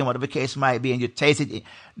bourbon chicken, whatever the case might be, and you taste it.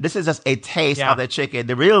 This is just a taste of the chicken.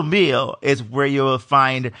 The real meal is where you will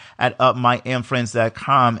find at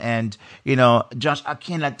upmyinfluence.com. And, Josh, I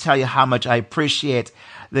cannot tell you how much I appreciate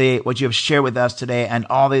what you have shared with us today and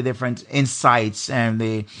all the different insights and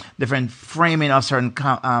the different framing of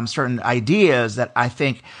certain ideas that I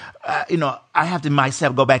think, I have to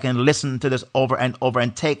myself go back and listen to this over and over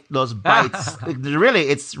and take those bites. Really,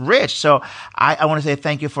 it's rich. So I want to say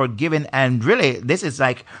thank you for giving. And really, this is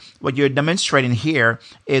like what you're demonstrating here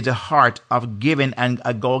is the heart of giving and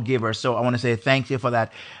a go-giver. So I want to say thank you for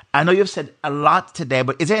that. I know you've said a lot today,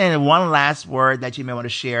 but is there any one last word that you may want to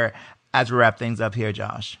share as we wrap things up here,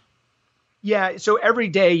 Josh? Yeah. So every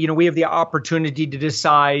day, we have the opportunity to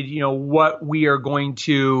decide, what we are going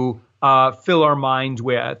to fill our minds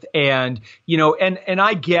with. And, and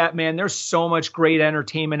I get, man, there's so much great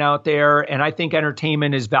entertainment out there. And I think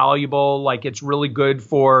entertainment is valuable. Like it's really good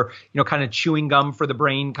for, kind of chewing gum for the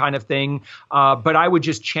brain kind of thing. But I would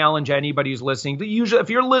just challenge anybody who's listening. Usually, if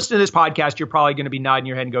you're listening to this podcast, you're probably going to be nodding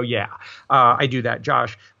your head and go, yeah, I do that,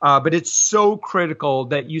 Josh. But it's so critical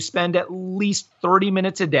that you spend at least 30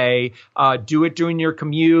 minutes a day. Do it during your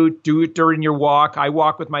commute, do it during your walk. I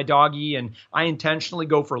walk with my doggy and I intentionally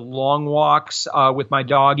go for long walks with my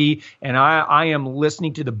doggy. And I am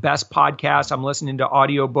listening to the best podcasts. I'm listening to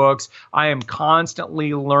audiobooks. I am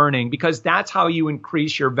constantly learning because that's how you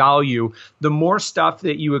increase your value. The more stuff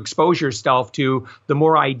that you expose yourself to, the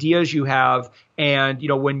more ideas you have. And,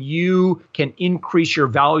 when you can increase your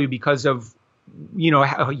value because of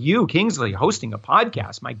you, Kingsley, hosting a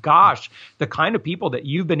podcast. My gosh, the kind of people that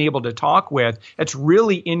you've been able to talk with, it's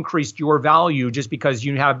really increased your value just because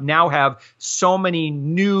you now have so many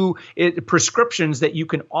new prescriptions that you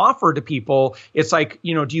can offer to people. It's like,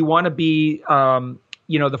 do you want to be,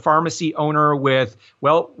 the pharmacy owner with,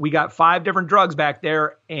 well, we got 5 different drugs back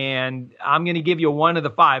there and I'm going to give you one of the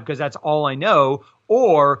 5 because that's all I know.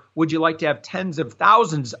 Or would you like to have tens of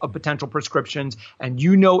thousands of potential prescriptions and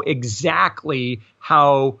you know exactly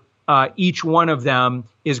how each one of them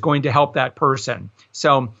is going to help that person?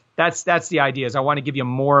 So that's the idea. Is I want to give you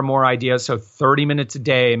more and more ideas. So 30 minutes a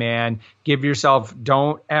day, man. Give yourself.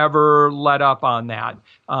 Don't ever let up on that.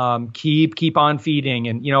 Keep on feeding,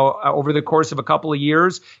 and over the course of a couple of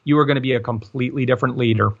years, you are going to be a completely different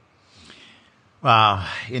leader. Wow.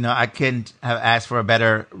 I couldn't have asked for a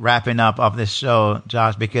better wrapping up of this show,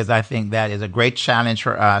 Josh, because I think that is a great challenge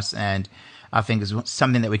for us. And I think it's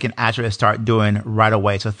something that we can actually start doing right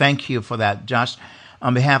away. So thank you for that, Josh.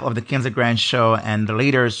 On behalf of the Kingsley Grant Show and the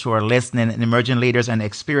leaders who are listening, and emerging leaders and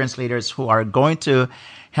experienced leaders who are going to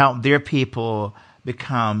help their people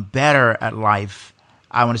become better at life,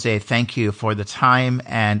 I want to say thank you for the time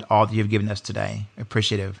and all that you've given us today.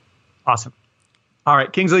 Appreciative. Awesome. All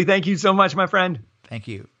right, Kingsley, thank you so much, my friend. Thank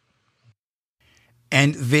you.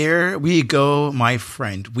 And there we go, my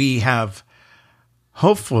friend. We have,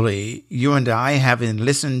 hopefully, you and I, having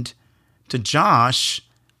listened to Josh,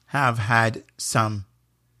 have had some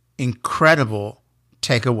incredible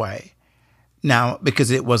takeaway. Now,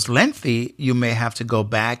 because it was lengthy, you may have to go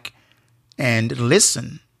back and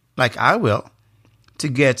listen, like I will, to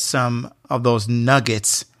get some of those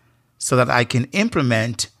nuggets so that I can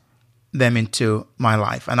implement them into my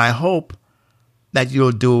life. And I hope that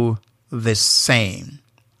you'll do the same.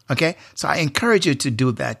 Okay? So I encourage you to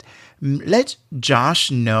do that. Let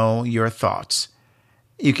Josh know your thoughts.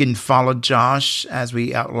 You can follow Josh as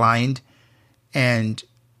we outlined and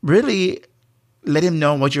really let him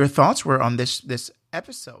know what your thoughts were on this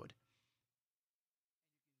episode.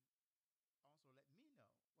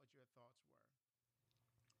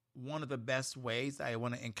 One of the best ways I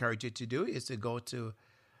want to encourage you to do is to go to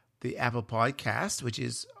the Apple Podcast, which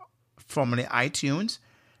is formerly iTunes,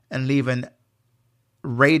 and leave a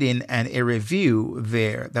rating and a review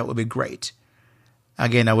there. That would be great.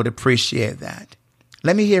 Again, I would appreciate that.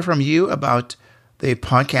 Let me hear from you about the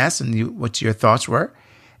podcast and what your thoughts were.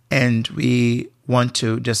 And we want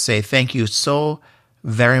to just say thank you so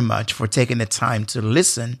very much for taking the time to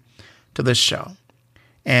listen to the show.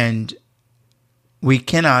 And we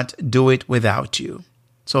cannot do it without you.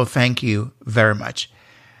 So thank you very much.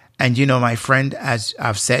 And my friend, as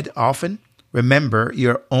I've said often, remember,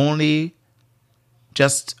 you're only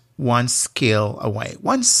just one skill away.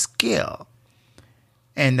 One skill.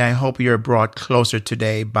 And I hope you're brought closer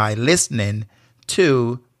today by listening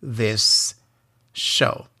to this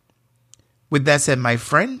show. With that said, my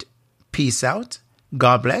friend, peace out.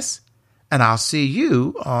 God bless. And I'll see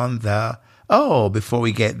you on before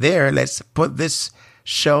we get there, let's put this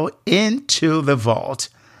show into the vault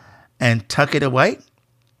and tuck it away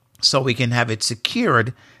so we can have it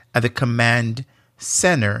secured at the command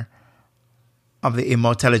center of the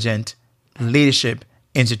Immortelligent Leadership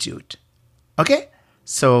Institute. Okay?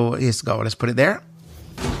 So let's go. Let's put it there.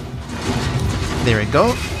 There we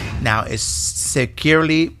go. Now it's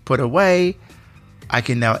securely put away. I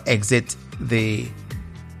can now exit the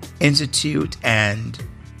institute, and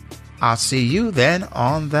I'll see you then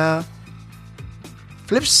on the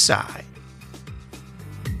flip side.